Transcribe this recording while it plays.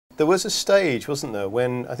There was a stage, wasn't there,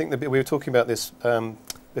 when I think we were talking about this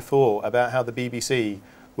before, about how the BBC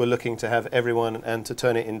were looking to have everyone and to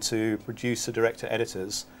turn it into producer, director,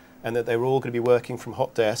 editors, and that they were all going to be working from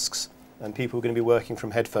hot desks and people were going to be working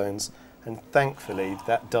from headphones. And thankfully,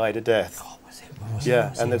 that died a death. God, was it?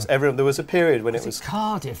 Yeah, and there was a period when it was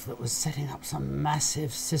Cardiff that was setting up some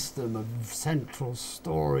massive system of central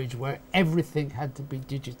storage where everything had to be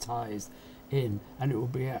digitised in, and it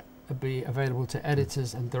would be available to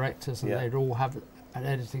editors and directors, and they'd all have an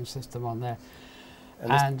editing system on there.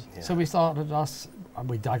 And so we started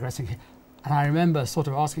we're digressing here, and I remember sort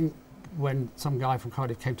of asking when some guy from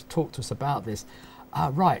Cardiff came to talk to us about this,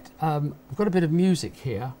 we've got a bit of music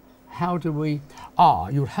here. How do we,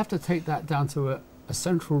 you would have to take that down to a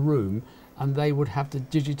central room and they would have to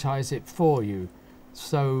digitise it for you.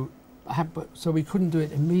 So we couldn't do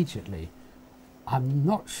it immediately. I'm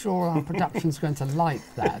not sure our production's going to like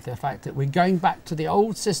that, the fact that we're going back to the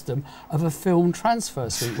old system of a film transfer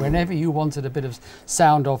suite. Whenever you wanted a bit of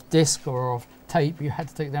sound off disc or off tape, you had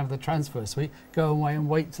to take it down to the transfer suite, go away and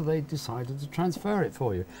wait till they decided to transfer it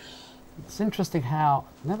for you. It's interesting how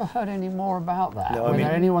I've never heard any more about that. No, whether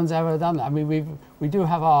anyone's ever done that. I mean, we do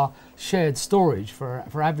have our shared storage for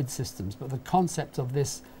Avid systems, but the concept of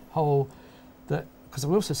this whole because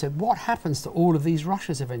we also said, what happens to all of these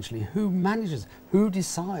rushes eventually? Who manages? Who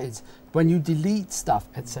decides when you delete stuff,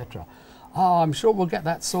 etc.? I'm sure we'll get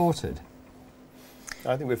that sorted.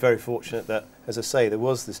 I think we're very fortunate that, as I say, there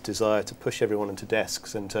was this desire to push everyone into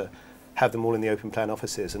desks and to have them all in the open plan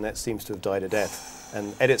offices, and that seems to have died a death.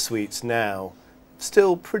 And edit suites now,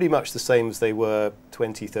 still pretty much the same as they were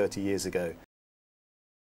 20, 30 years ago.